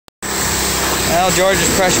Well, George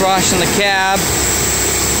is pressure washing the cab.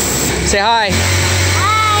 Say hi.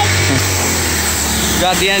 Hi.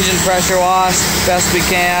 Got the engine pressure washed best we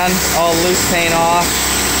can. All the loose paint off.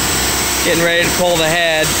 Getting ready to pull the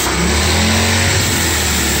head.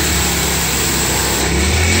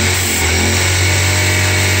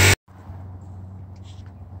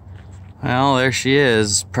 Well, there she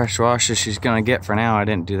is. Pressure washer she's gonna get for now. I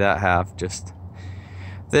didn't do that half, just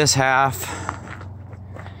this half.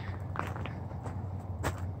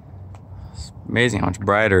 It's amazing how much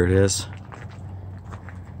brighter it is.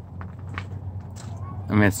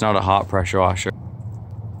 I mean, it's not a hot pressure washer.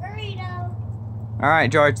 Burrito. All right,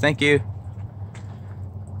 George, thank you.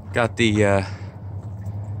 Got the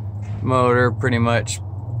motor pretty much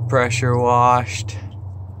pressure washed.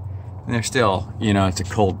 And they're still, you know, it's a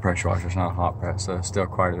cold pressure washer, it's not a hot press, so it's still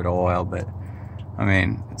quite a bit of oil, but I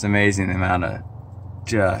mean, it's amazing the amount of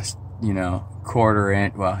just, you know,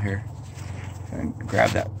 quarter-inch, well, here, grab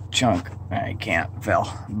that chunk. I can't,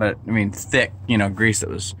 fell. But I mean, thick, you know, grease that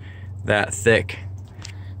was that thick.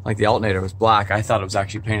 Like the alternator was black. I thought it was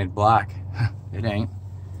actually painted black. It ain't.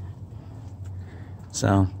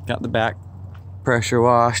 So, got the back pressure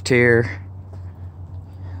washed here.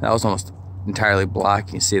 That was almost entirely black.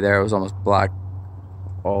 You can see there, it was almost black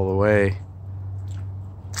all the way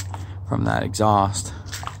from that exhaust.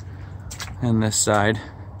 And this side,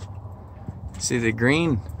 see the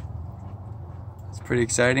green? It's pretty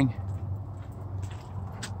exciting.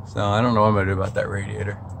 So I don't know what I'm gonna do about that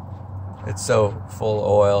radiator. It's so full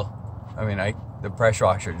of oil. I mean, the pressure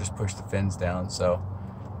washer just pushed the fins down, so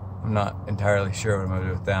I'm not entirely sure what I'm gonna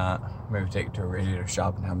do with that. Maybe take it to a radiator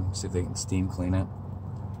shop and have them see if they can steam clean it.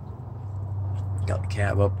 Got the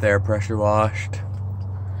cab up there pressure washed.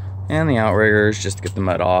 And the outriggers just to get the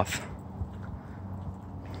mud off.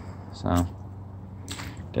 So,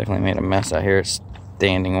 definitely made a mess out here. It's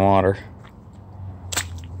standing water.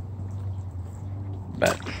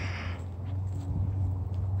 But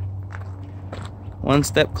one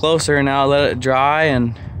step closer now, let it dry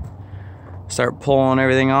and start pulling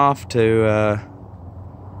everything off to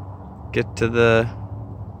get to the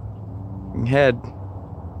head.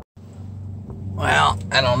 Well,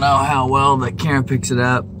 I don't know how well the camera picks it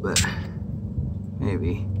up, but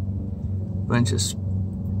maybe a bunch of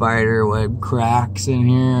spider web cracks in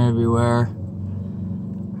here everywhere.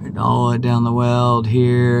 All the way down the weld,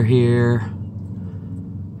 here.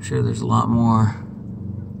 I'm sure there's a lot more.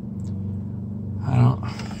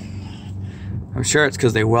 I'm sure it's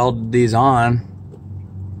because they welded these on.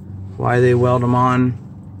 Why they weld them on,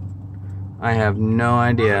 I have no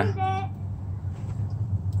idea.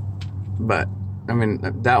 But I mean,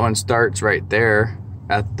 that one starts right there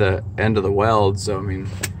at the end of the weld, so I mean,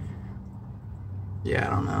 yeah,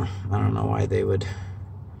 I don't know why they would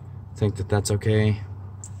think that that's okay.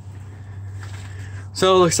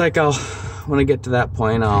 So it looks like when I get to that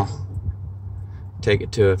point, I'll take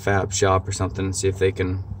it to a fab shop or something and see if they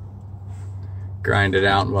can grind it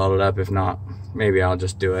out and weld it up. If not, maybe I'll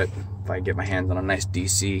just do it if I get my hands on a nice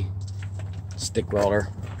DC stick welder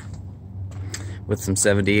with some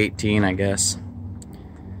 7018, I guess.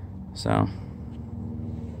 So,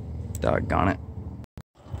 doggone it.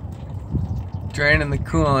 Draining the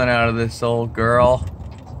coolant out of this old girl.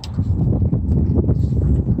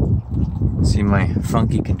 See my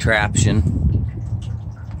funky contraption.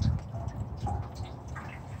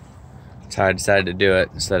 That's how I decided to do it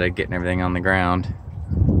instead of getting everything on the ground.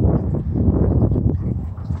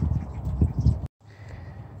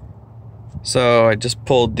 So I just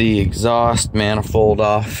pulled the exhaust manifold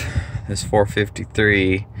off this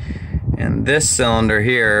 453, and this cylinder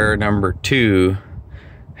here, number 2,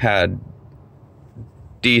 had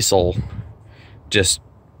diesel just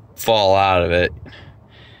fall out of it.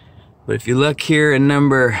 But if you look here in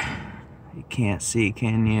number, you can't see,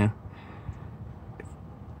 can you?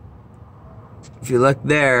 If you look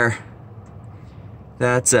there,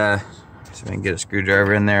 that's a, see if I can get a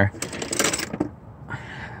screwdriver in there,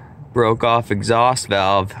 broke off exhaust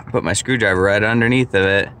valve. I put my screwdriver right underneath of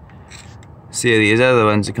it. See these other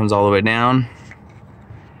ones, it comes all the way down.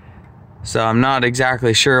 So I'm not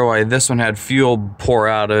exactly sure why this one had fuel pour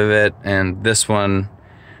out of it and this one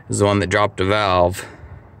is the one that dropped a valve.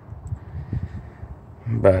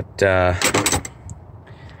 But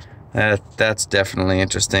that's definitely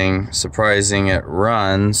interesting. Surprising it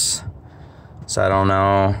runs. So I don't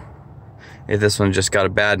know if this one just got a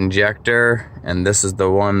bad injector and this is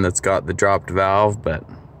the one that's got the dropped valve, but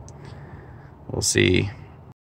we'll see.